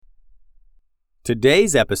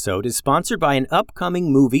Today's episode is sponsored by an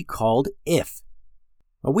upcoming movie called If.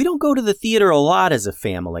 We don't go to the theater a lot as a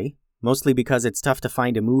family, mostly because it's tough to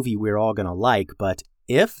find a movie we're all going to like, but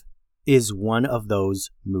If is one of those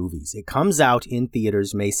movies. It comes out in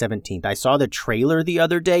theaters May 17th. I saw the trailer the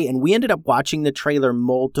other day, and we ended up watching the trailer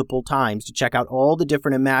multiple times to check out all the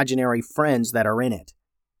different imaginary friends that are in it.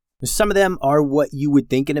 Some of them are what you would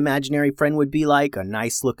think an imaginary friend would be like, a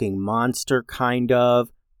nice-looking monster, kind of.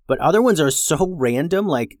 But other ones are so random,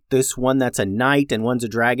 like this one that's a knight and one's a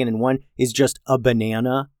dragon and one is just a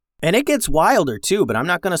banana. And it gets wilder too, but I'm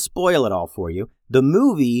not going to spoil it all for you. The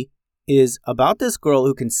movie is about this girl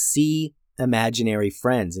who can see imaginary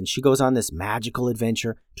friends, and she goes on this magical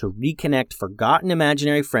adventure to reconnect forgotten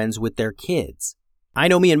imaginary friends with their kids. I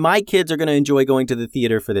know me and my kids are going to enjoy going to the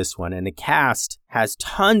theater for this one, and the cast has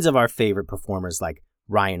tons of our favorite performers like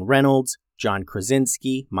Ryan Reynolds, John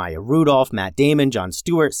Krasinski, Maya Rudolph, Matt Damon, Jon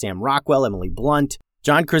Stewart, Sam Rockwell, Emily Blunt.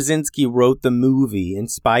 John Krasinski wrote the movie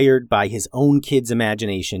inspired by his own kid's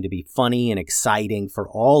imagination to be funny and exciting for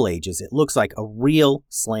all ages. It looks like a real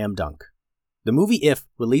slam dunk. The movie If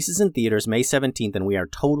releases in theaters May 17th, and we are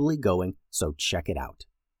totally going, so check it out.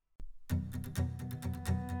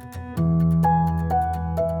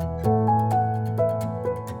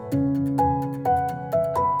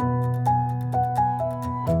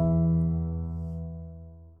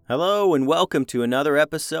 Hello and welcome to another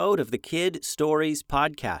episode of the Kid Stories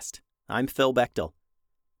Podcast. I'm Phil Bechtel.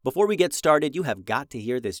 Before we get started, you have got to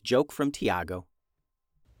hear this joke from Tiago.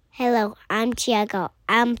 Hello, I'm Tiago.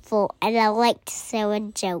 I'm 4 and I like to say a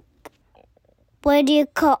joke. What do you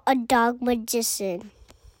call a dog magician?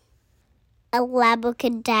 A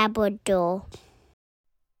labracadabrador.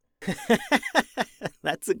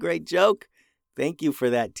 That's a great joke. Thank you for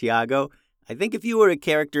that, Tiago. I think if you were a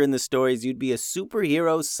character in the stories, you'd be a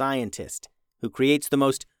superhero scientist who creates the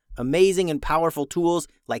most amazing and powerful tools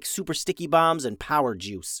like super sticky bombs and power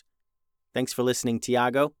juice. Thanks for listening,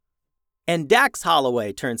 Tiago. And Dax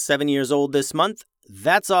Holloway turns 7 years old this month.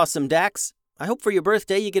 That's awesome, Dax. I hope for your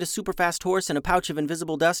birthday you get a super fast horse and a pouch of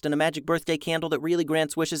invisible dust and a magic birthday candle that really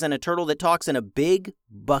grants wishes and a turtle that talks and a big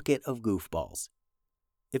bucket of goofballs.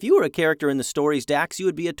 If you were a character in the stories, Dax, you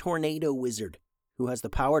would be a tornado wizard who has the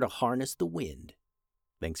power to harness the wind.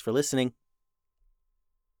 Thanks for listening.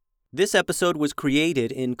 This episode was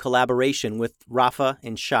created in collaboration with Rafa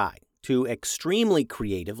and Shai, two extremely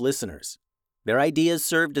creative listeners. Their ideas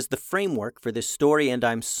served as the framework for this story, and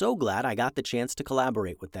I'm so glad I got the chance to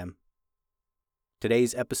collaborate with them.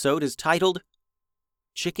 Today's episode is titled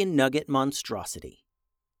Chicken Nugget Monstrosity.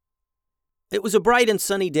 It was a bright and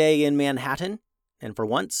sunny day in Manhattan, and for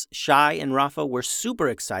once, Shai and Rafa were super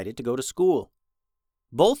excited to go to school.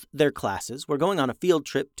 Both their classes were going on a field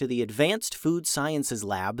trip to the Advanced Food Sciences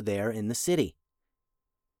Lab there in the city.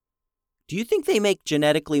 Do you think they make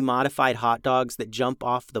genetically modified hot dogs that jump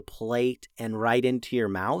off the plate and right into your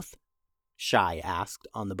mouth? Shai asked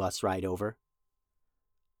on the bus ride over.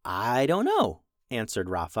 I don't know, answered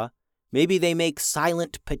Rafa. Maybe they make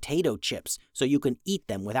silent potato chips so you can eat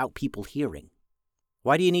them without people hearing.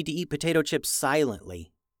 Why do you need to eat potato chips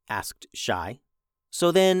silently? Asked Shai. So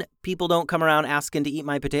then people don't come around asking to eat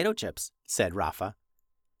my potato chips, said Rafa.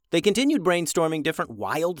 They continued brainstorming different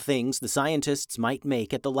wild things the scientists might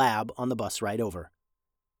make at the lab on the bus ride over.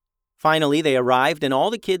 Finally, they arrived and all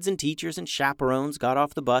the kids and teachers and chaperones got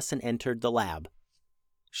off the bus and entered the lab.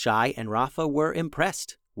 Shai and Rafa were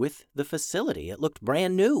impressed with the facility. It looked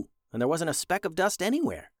brand new, and there wasn't a speck of dust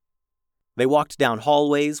anywhere. They walked down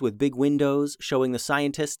hallways with big windows showing the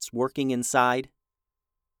scientists working inside.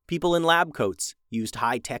 People in lab coats used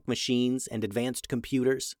high-tech machines and advanced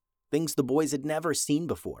computers, things the boys had never seen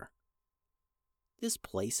before. This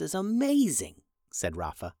place is amazing, said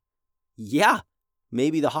Rafa. Yeah,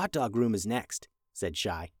 maybe the hot dog room is next, said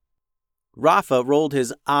Shai. Rafa rolled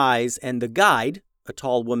his eyes and the guide, a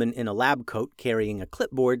tall woman in a lab coat carrying a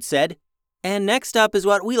clipboard, said, And next up is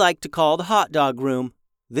what we like to call the hot dog room.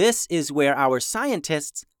 This is where our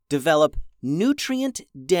scientists develop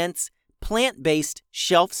nutrient-dense, plant-based,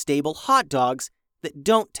 shelf-stable hot dogs that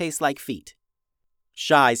don't taste like feet.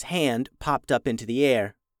 Shai's hand popped up into the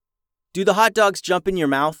air. Do the hot dogs jump in your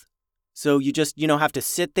mouth? So you just, have to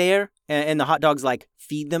sit there and the hot dogs,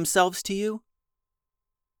 feed themselves to you?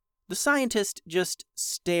 The scientist just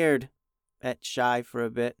stared at Shai for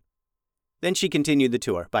a bit. Then she continued the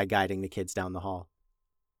tour by guiding the kids down the hall.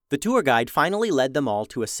 The tour guide finally led them all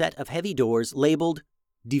to a set of heavy doors labeled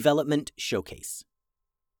Development Showcase.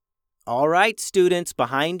 All right, students,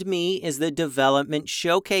 behind me is the Development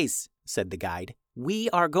Showcase, said the guide. We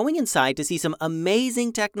are going inside to see some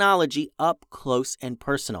amazing technology up close and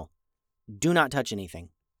personal. Do not touch anything.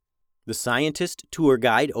 The scientist tour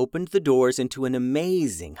guide opened the doors into an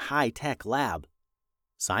amazing high-tech lab.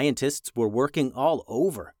 Scientists were working all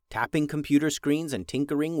over, tapping computer screens and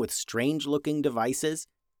tinkering with strange-looking devices.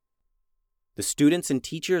 The students and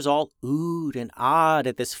teachers all oohed and ahed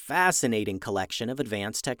at this fascinating collection of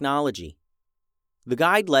advanced technology. The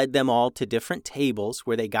guide led them all to different tables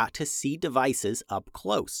where they got to see devices up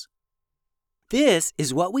close. This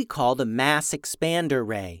is what we call the mass expander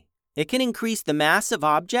ray. It can increase the mass of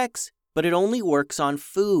objects, but it only works on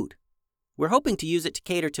food. We're hoping to use it to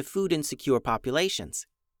cater to food-insecure populations.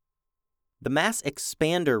 The mass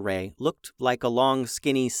expander ray looked like a long,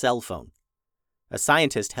 skinny cell phone. A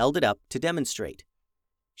scientist held it up to demonstrate.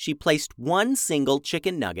 She placed one single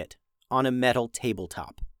chicken nugget on a metal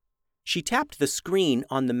tabletop. She tapped the screen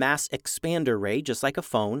on the mass expander ray just like a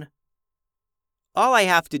phone. All I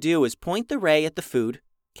have to do is point the ray at the food,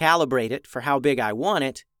 calibrate it for how big I want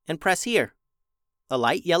it, and press here. A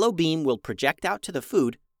light yellow beam will project out to the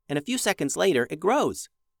food, and a few seconds later, it grows.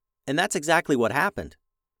 And that's exactly what happened.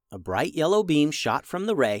 A bright yellow beam shot from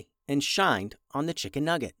the ray and shined on the chicken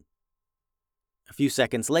nugget. A few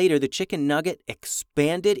seconds later, the chicken nugget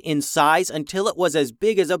expanded in size until it was as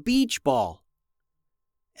big as a beach ball.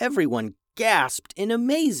 Everyone gasped in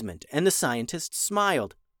amazement, and the scientist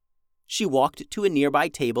smiled. She walked to a nearby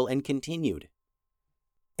table and continued.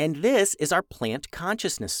 And this is our plant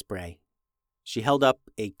consciousness spray. She held up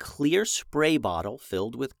a clear spray bottle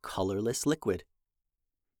filled with colorless liquid.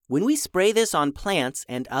 When we spray this on plants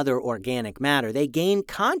and other organic matter, they gain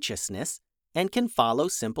consciousness and can follow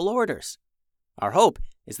simple orders. Our hope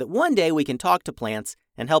is that one day we can talk to plants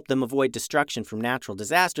and help them avoid destruction from natural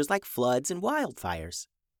disasters like floods and wildfires.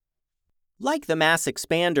 Like the mass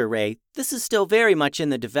expander ray, this is still very much in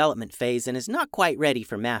the development phase and is not quite ready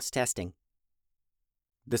for mass testing.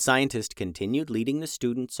 The scientist continued leading the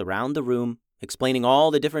students around the room, explaining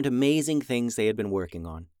all the different amazing things they had been working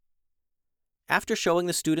on. After showing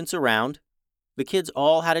the students around, the kids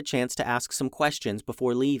all had a chance to ask some questions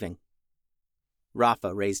before leaving.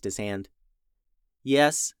 Rafa raised his hand.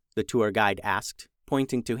 Yes, the tour guide asked,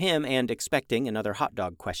 pointing to him and expecting another hot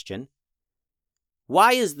dog question.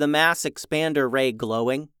 Why is the mass expander ray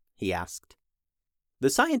glowing? He asked.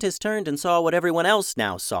 The scientist turned and saw what everyone else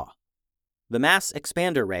now saw. The mass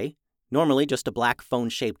expander ray, normally just a black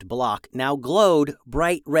phone-shaped block, now glowed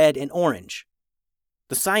bright red and orange.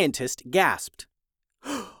 The scientist gasped.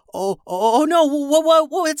 Oh no,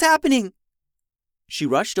 what's happening? She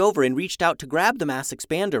rushed over and reached out to grab the mass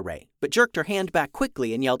expander ray, but jerked her hand back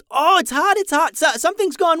quickly and yelled, Oh, it's hot,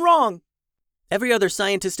 something's gone wrong. Every other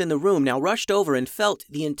scientist in the room now rushed over and felt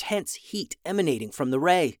the intense heat emanating from the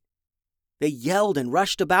ray. They yelled and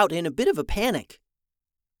rushed about in a bit of a panic.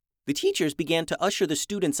 The teachers began to usher the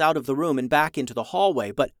students out of the room and back into the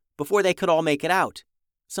hallway, but before they could all make it out,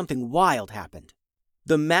 something wild happened.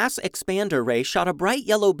 The mass expander ray shot a bright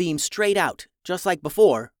yellow beam straight out, just like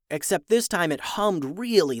before, except this time it hummed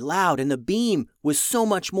really loud and the beam was so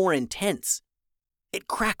much more intense. It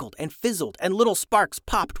crackled and fizzled and little sparks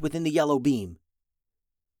popped within the yellow beam.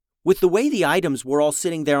 With the way the items were all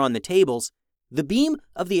sitting there on the tables, the beam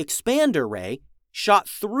of the expander ray shot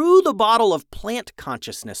through the bottle of plant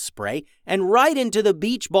consciousness spray and right into the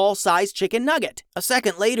beach ball-sized chicken nugget. A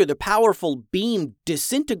second later, the powerful beam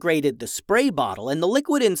disintegrated the spray bottle and the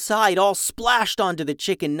liquid inside all splashed onto the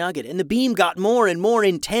chicken nugget, and the beam got more and more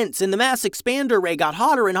intense, and the mass expander ray got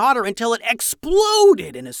hotter and hotter until it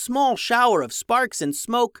exploded in a small shower of sparks and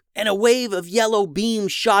smoke, and a wave of yellow beam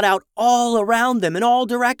shot out all around them in all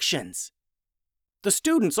directions. The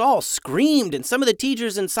students all screamed, and some of the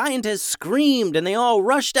teachers and scientists screamed, and they all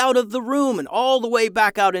rushed out of the room and all the way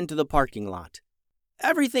back out into the parking lot.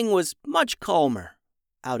 Everything was much calmer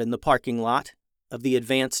out in the parking lot of the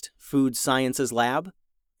Advanced Food Sciences Lab.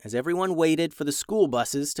 As everyone waited for the school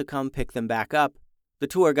buses to come pick them back up, the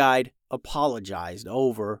tour guide apologized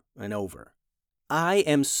over and over. I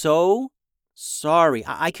am so sorry.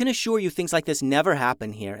 I can assure you things like this never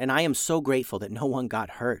happen here, and I am so grateful that no one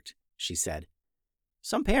got hurt, she said.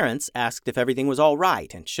 Some parents asked if everything was all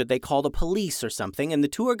right and should they call the police or something, and the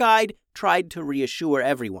tour guide tried to reassure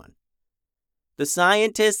everyone. The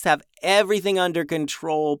scientists have everything under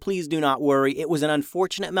control. Please do not worry. It was an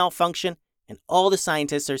unfortunate malfunction, and all the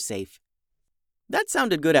scientists are safe. That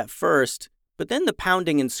sounded good at first, but then the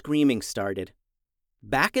pounding and screaming started.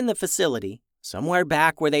 Back in the facility, somewhere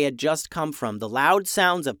back where they had just come from, the loud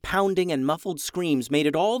sounds of pounding and muffled screams made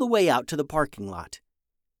it all the way out to the parking lot.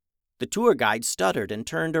 The tour guide stuttered and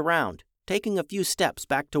turned around, taking a few steps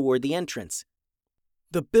back toward the entrance.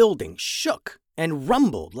 The building shook and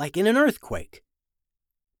rumbled like in an earthquake.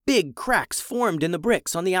 Big cracks formed in the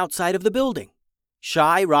bricks on the outside of the building.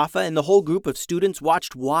 Shai, Rafa, and the whole group of students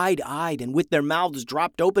watched wide-eyed and with their mouths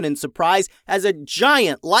dropped open in surprise as a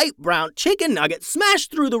giant light brown chicken nugget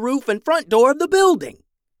smashed through the roof and front door of the building.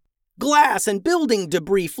 Glass and building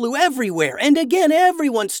debris flew everywhere, and again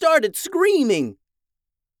everyone started screaming.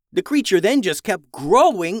 The creature then just kept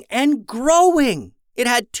growing and growing. It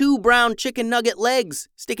had 2 brown chicken nugget legs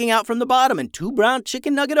sticking out from the bottom and 2 brown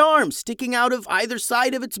chicken nugget arms sticking out of either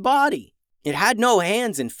side of its body. It had no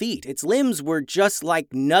hands and feet. Its limbs were just like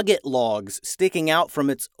nugget logs sticking out from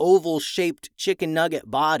its oval-shaped chicken nugget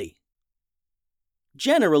body.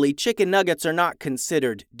 Generally, chicken nuggets are not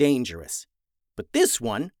considered dangerous. But this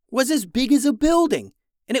one was as big as a building,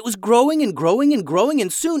 and it was growing and growing and growing,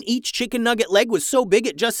 and soon each chicken nugget leg was so big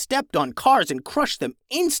it just stepped on cars and crushed them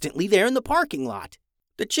instantly there in the parking lot.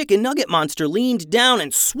 The chicken nugget monster leaned down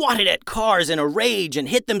and swatted at cars in a rage and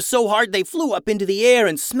hit them so hard they flew up into the air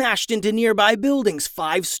and smashed into nearby buildings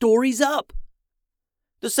 5 stories up.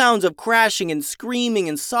 The sounds of crashing and screaming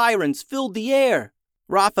and sirens filled the air.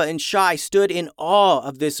 Rafa and Shai stood in awe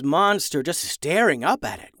of this monster just staring up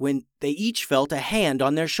at it when they each felt a hand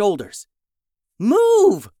on their shoulders.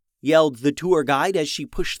 "Move!" yelled the tour guide as she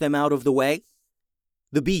pushed them out of the way.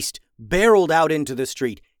 The beast barreled out into the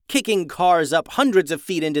street, kicking cars up hundreds of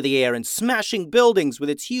feet into the air and smashing buildings with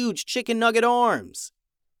its huge chicken nugget arms.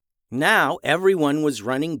 Now everyone was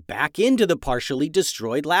running back into the partially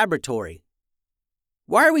destroyed laboratory.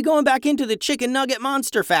 "Why are we going back into the chicken nugget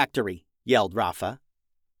monster factory?" yelled Rafa.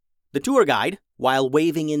 The tour guide, while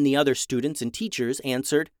waving in the other students and teachers,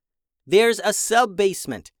 answered, "There's a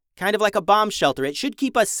sub-basement, kind of like a bomb shelter. It should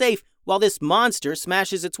keep us safe while this monster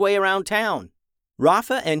smashes its way around town."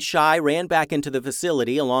 Rafa and Shai ran back into the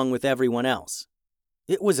facility along with everyone else.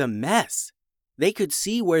 It was a mess. They could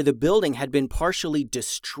see where the building had been partially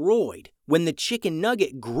destroyed when the chicken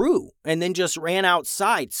nugget grew and then just ran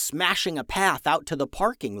outside, smashing a path out to the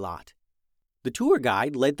parking lot. The tour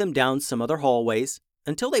guide led them down some other hallways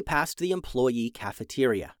until they passed the employee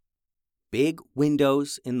cafeteria. Big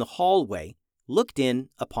windows in the hallway looked in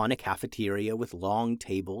upon a cafeteria with long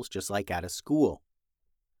tables just like at a school.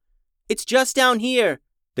 "It's just down here,"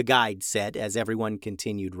 the guide said as everyone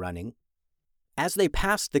continued running. As they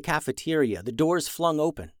passed the cafeteria, the doors flung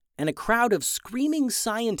open, and a crowd of screaming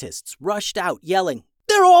scientists rushed out, yelling,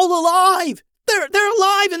 "They're all alive! They're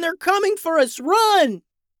alive and they're coming for us! Run!"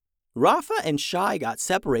 Rafa and Shai got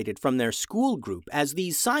separated from their school group as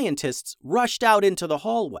these scientists rushed out into the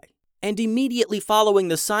hallway. And immediately following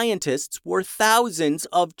the scientists were thousands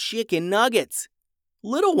of chicken nuggets.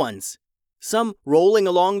 Little ones. Some rolling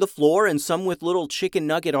along the floor and some with little chicken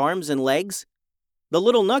nugget arms and legs. The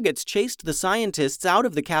little nuggets chased the scientists out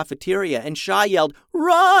of the cafeteria and Shai yelled,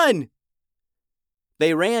 "Run!"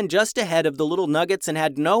 They ran just ahead of the little nuggets and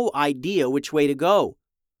had no idea which way to go.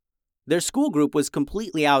 Their school group was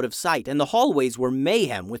completely out of sight and the hallways were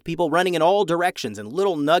mayhem with people running in all directions and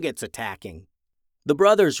little nuggets attacking. The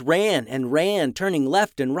brothers ran and ran, turning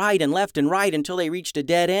left and right until they reached a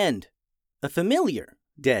dead end. A familiar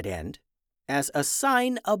dead end, as a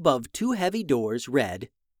sign above 2 heavy doors read,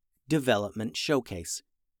 "Development Showcase."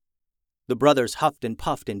 The brothers huffed and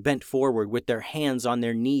puffed and bent forward with their hands on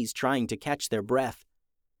their knees trying to catch their breath.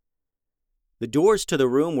 The doors to the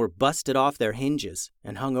room were busted off their hinges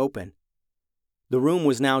and hung open. The room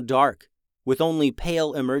was now dark, with only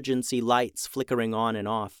pale emergency lights flickering on and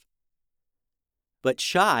off. But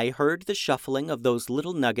Shai heard the shuffling of those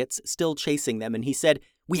little nuggets still chasing them, and he said,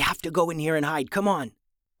 "We have to go in here and hide, come on."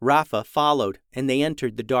 Rafa followed, and they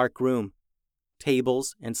entered the dark room.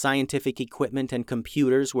 Tables and scientific equipment and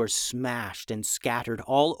computers were smashed and scattered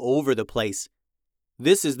all over the place.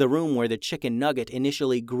 This is the room where the chicken nugget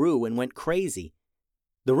initially grew and went crazy.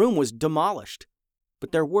 The room was demolished,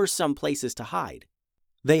 but there were some places to hide.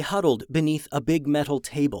 They huddled beneath a big metal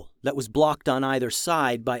table that was blocked on either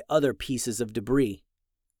side by other pieces of debris.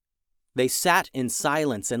 They sat in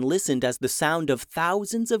silence and listened as the sound of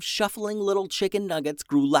thousands of shuffling little chicken nuggets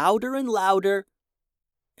grew louder and louder,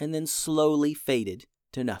 and then slowly faded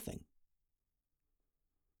to nothing.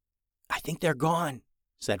 "I think they're gone,"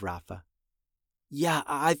 said Rafa. "Yeah,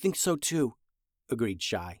 I think so too," agreed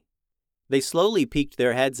Shai. They slowly peeked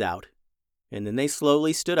their heads out, and then they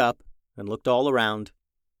slowly stood up and looked all around.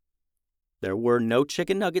 There were no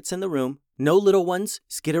chicken nuggets in the room, no little ones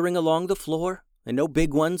skittering along the floor, and no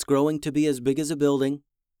big ones growing to be as big as a building.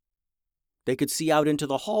 They could see out into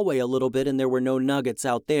the hallway a little bit, and there were no nuggets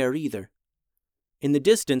out there either. In the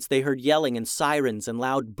distance, they heard yelling and sirens and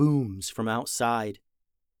loud booms from outside.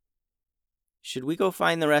 "Should we go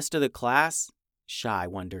find the rest of the class?" Shai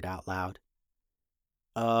wondered out loud.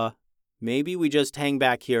 Maybe we just hang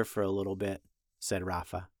back here for a little bit," said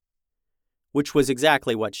Rafa. which was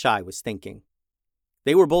exactly what Shai was thinking.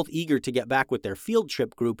 They were both eager to get back with their field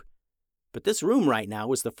trip group, but this room right now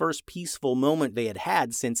was the first peaceful moment they had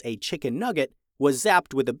had since a chicken nugget was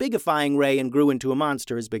zapped with a bigifying ray and grew into a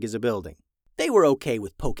monster as big as a building. They were okay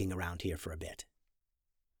with poking around here for a bit.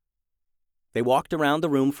 They walked around the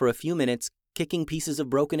room for a few minutes, kicking pieces of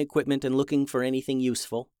broken equipment and looking for anything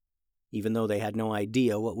useful, even though they had no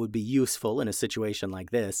idea what would be useful in a situation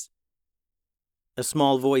like this. A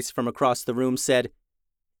small voice from across the room said,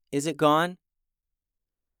 "Is it gone?"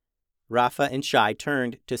 Rafa and Shai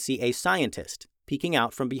turned to see a scientist peeking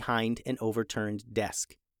out from behind an overturned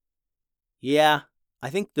desk. "Yeah, I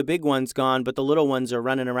think the big one's gone, but the little ones are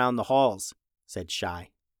running around the halls," said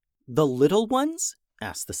Shai. "The little ones?"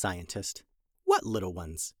 asked the scientist. "What little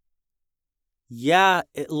ones?" "Yeah,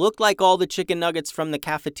 it looked like all the chicken nuggets from the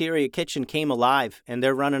cafeteria kitchen came alive, and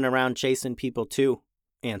they're running around chasing people too,"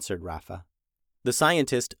 answered Rafa. The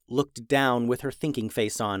scientist looked down with her thinking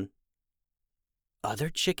face on. "Other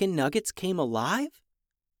chicken nuggets came alive?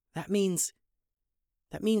 That means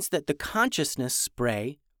that the consciousness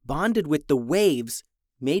spray bonded with the waves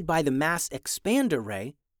made by the mass expander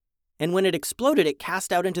ray, and when it exploded it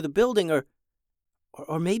cast out into the building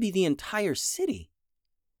or maybe the entire city."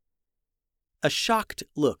 A shocked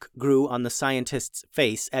look grew on the scientist's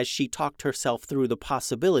face as she talked herself through the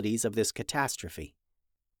possibilities of this catastrophe.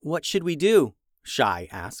 "What should we do?" Shai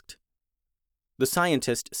asked. The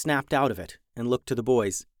scientist snapped out of it and looked to the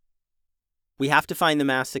boys. "We have to find the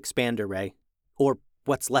mass expander ray, or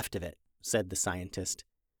what's left of it," said the scientist.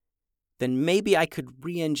 "Then maybe I could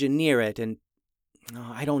re-engineer it and...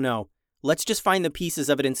 I don't know. Let's just find the pieces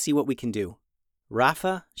of it and see what we can do."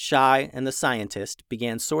 Rafa, Shai, and the scientist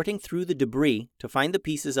began sorting through the debris to find the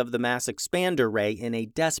pieces of the mass expander ray in a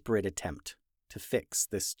desperate attempt to fix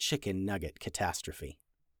this chicken nugget catastrophe.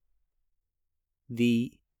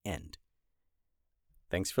 The end.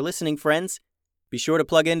 Thanks for listening, friends. Be sure to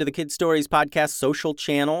plug into the Kid Stories Podcast social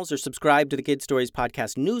channels or subscribe to the Kid Stories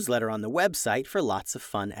Podcast newsletter on the website for lots of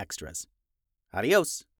fun extras. Adios.